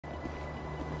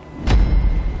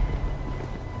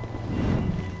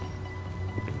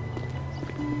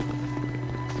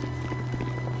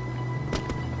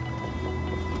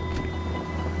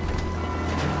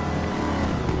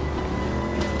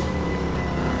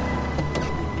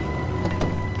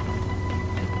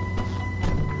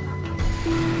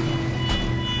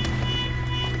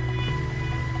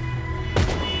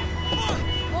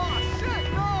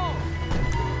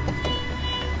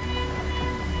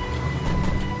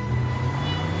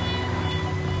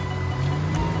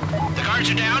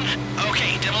guards are down?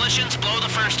 Okay, demolitions, blow the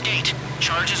first gate.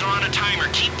 Charges are on a timer,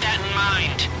 keep that in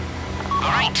mind.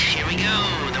 Alright, here we go,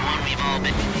 the one we've all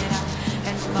been...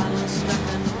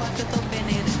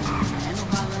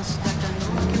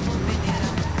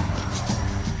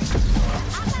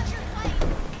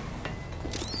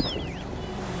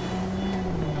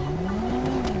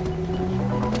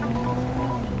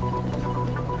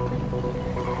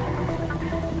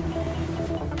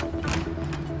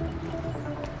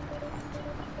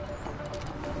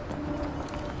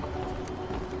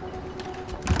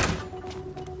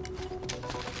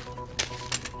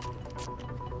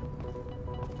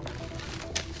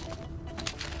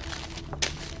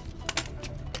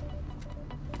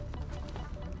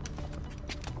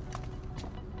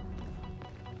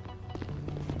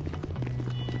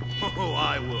 Oh,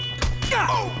 I will.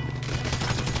 Oh!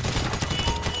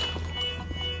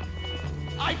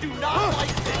 I do not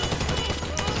like this!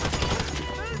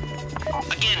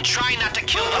 Again, try not to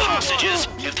kill the hostages.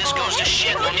 If this goes to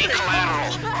shit, we'll need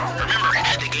collateral. Remember,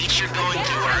 the gates you're going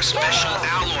through are a special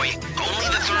alloy. Only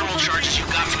the thermal charges you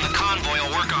got from the convoy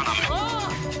will work on them.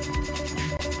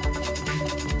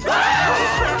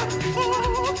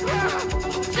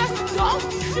 Just don't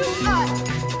shoot us!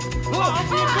 I'll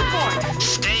be a good boy!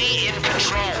 Stay in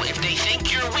control. If they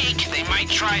think you're weak, they might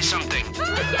try something.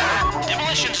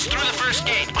 Demolitions through the first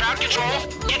gate. Crowd control,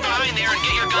 get behind there and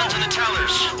get your guns in the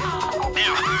tellers.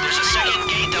 Now, there's a second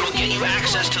gate that'll get you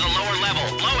access to the lower level.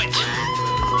 Blow it.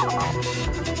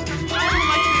 I don't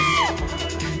like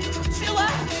this! Chill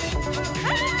out!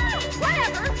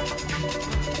 Whatever!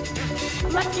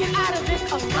 Let's get out of this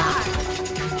alive!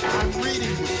 I'm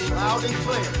reading you loud and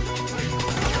clear.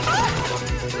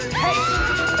 Hey!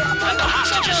 Let the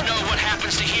hostages know what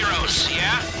happens to heroes,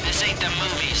 yeah? This ain't the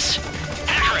movies.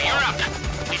 Hacker, you're up!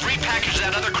 We've repackaged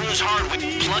that other crew's hardware.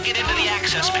 Plug it into the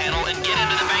access panel and get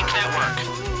into the bank network.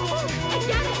 I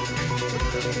get it!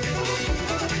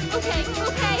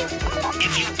 Okay.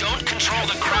 If you don't control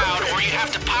the crowd or you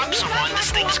have to pop someone,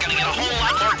 this thing's gonna get a whole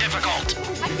lot more difficult.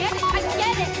 I get it!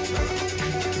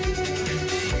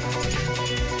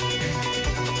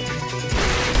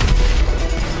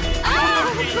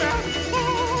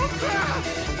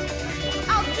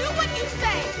 I'll do what you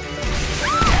say!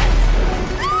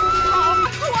 I'm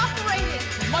cooperating!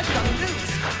 Might be on the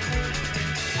news!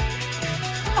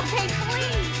 Okay,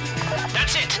 please!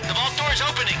 That's it! The vault door is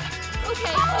opening!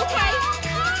 Okay.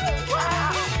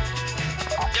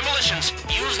 Demolitions,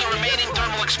 use the remaining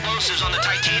thermal explosives on the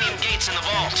titanium gates in the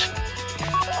vault.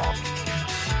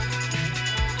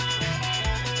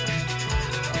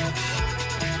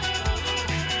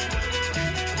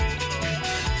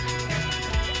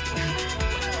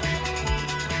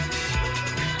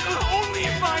 Only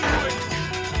if I would!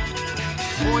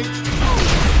 Point.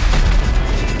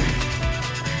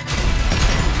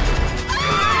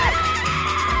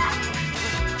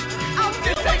 I'll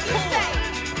do what you say!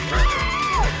 Boom!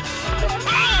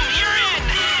 You're in!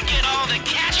 Get all the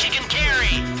cash you can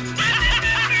carry!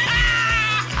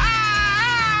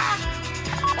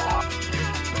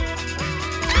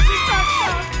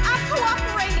 I'm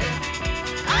cooperating!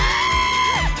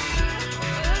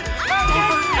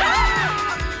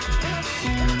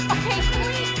 Okay,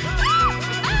 please!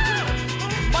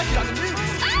 Might be on the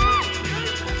news!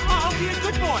 I'll be a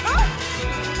good boy!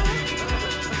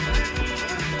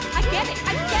 I get it!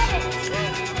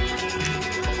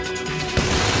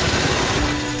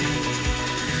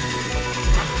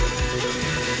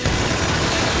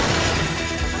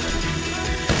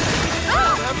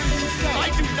 Whatever you say. I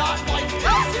do not like this!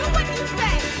 I'll do what you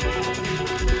say!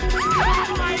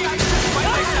 I should fight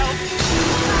myself!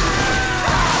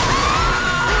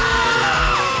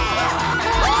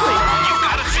 You've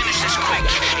got to finish this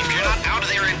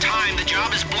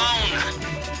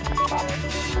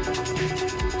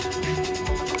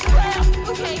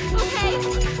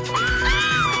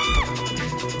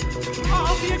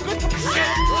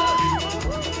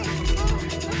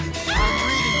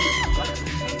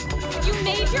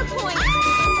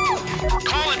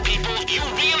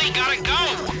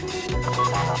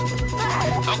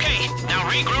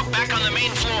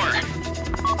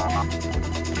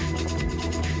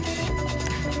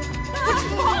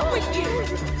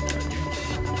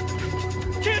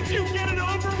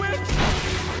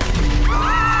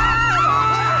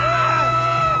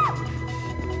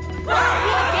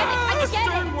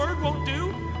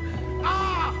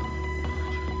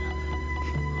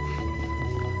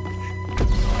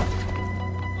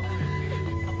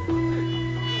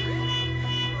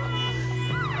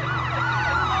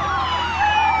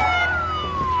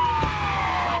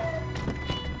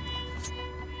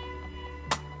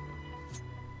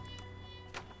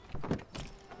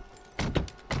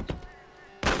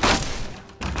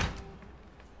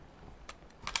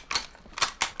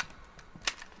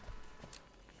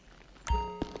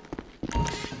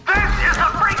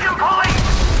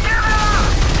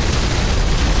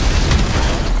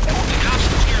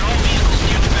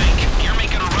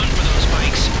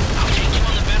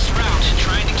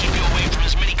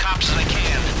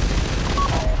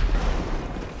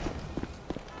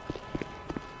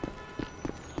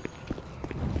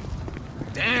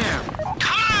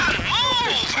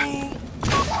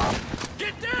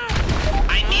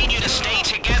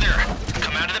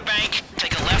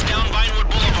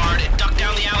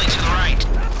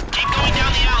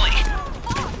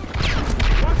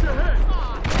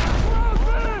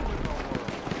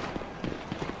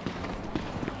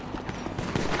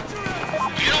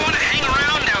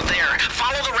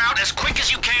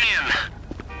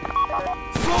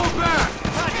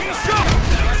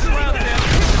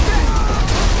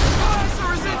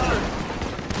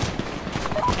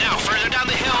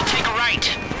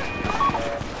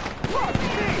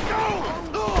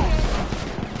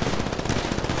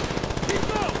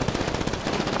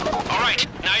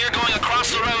Now you're going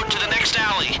across the road to the next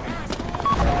alley.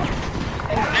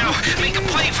 Now, make a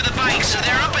play for the bikes.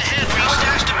 They're up ahead. We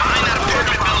stashed them behind that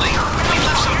apartment building. We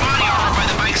left some body armor by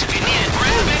the bikes if you need it.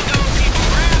 Grab and go, people.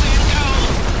 Grab and go.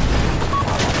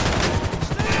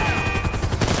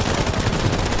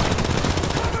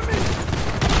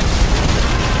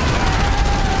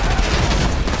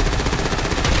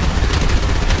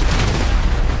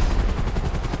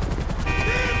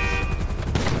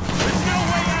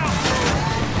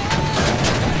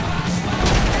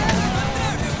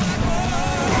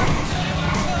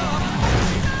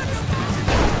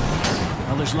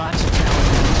 There's lots of talent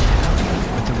in this town,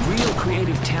 but the real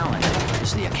creative talent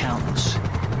is the accountants.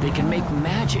 They can make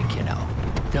magic, you know.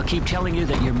 They'll keep telling you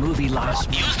that your movie lost.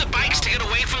 Use the bikes to get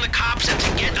away from the cops and to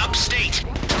get upstate.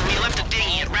 We left a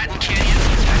dinghy at Ratton Canyon.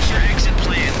 That's your exit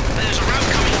plan. There's a route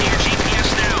coming to your GPS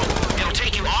now. It'll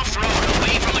take you off-road,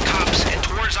 away from the cops, and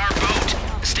towards our boat.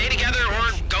 Stay together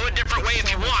or go a different way if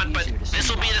you want, but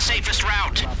this'll be the safest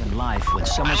route. Love and life with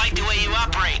so much. I like the way you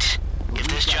operate. If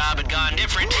this job had gone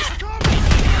different, we'd be dealing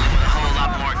with a whole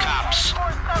lot more cops.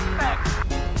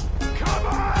 Come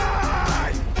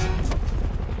on!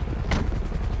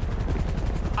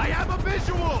 I have a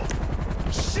visual!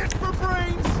 Shit for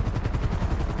brains!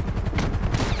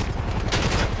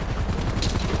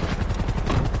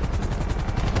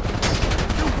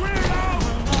 You weirdo!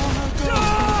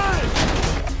 Die!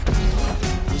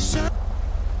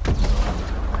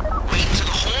 Wait till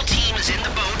the whole team is in the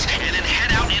boat and then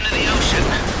head out into the ocean.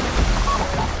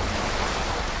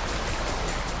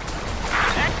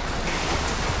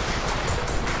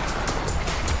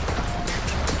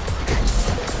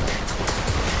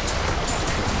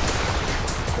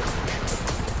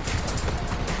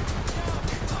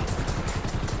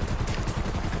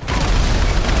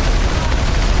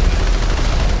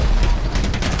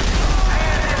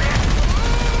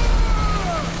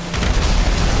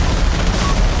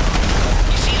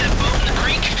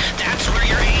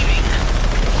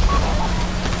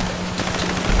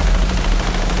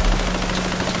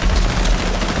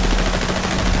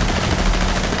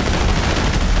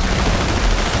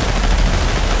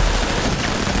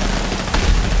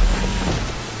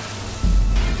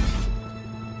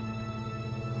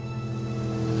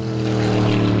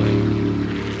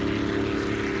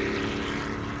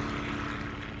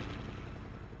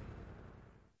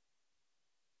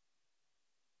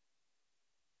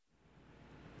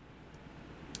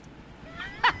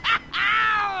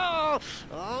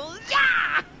 Oh,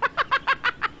 yeah!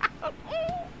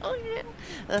 Oh, yeah.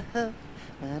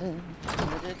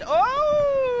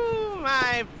 Oh,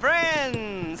 my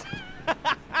friends!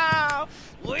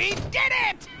 We did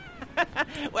it!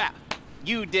 Well,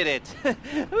 you did it.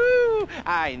 Woo.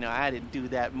 I know I didn't do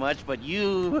that much, but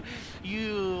you.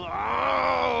 You,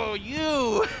 I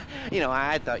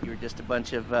thought you were just a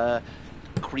bunch of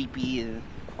creepy and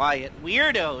quiet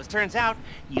weirdos. Turns out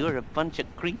you're a bunch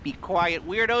of creepy, quiet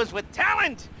weirdos with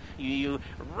talent. You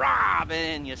rob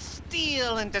and you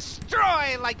steal and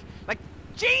destroy like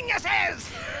geniuses.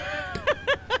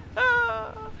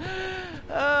 Oh,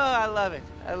 I love it.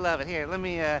 I love it. Here, let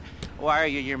me wire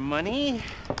you your money.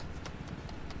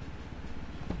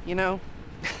 You know,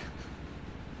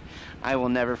 I will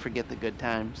never forget the good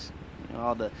times. You know,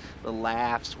 all the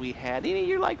laughs we had. You know,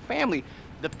 you're like family.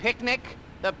 The picnic,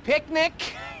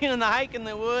 you know, the hike in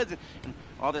the woods, and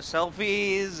all the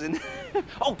selfies, and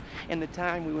oh, and the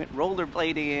time we went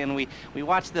rollerblading, and we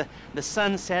watched the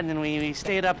sunset, and we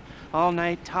stayed up all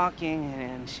night talking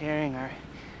and sharing our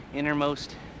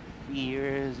innermost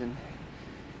fears, and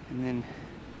then,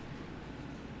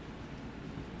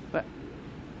 what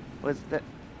was that?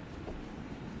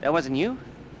 That wasn't you?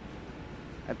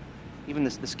 Even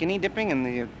the skinny dipping and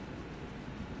the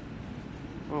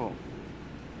oh.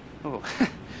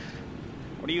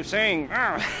 What are you saying?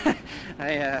 Oh.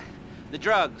 The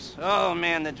drugs. Oh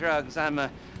man, the drugs. I am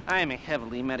a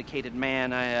heavily medicated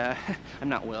man. I'm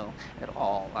not well at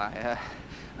all.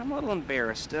 I'm a little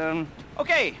embarrassed.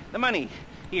 Okay, the money.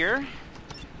 Here.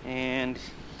 And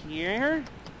here.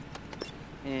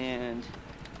 And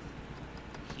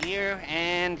here.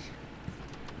 And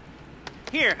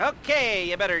here. Okay,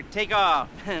 you better take off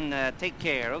and take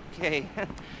care. Okay.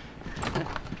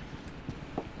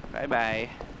 Bye-bye.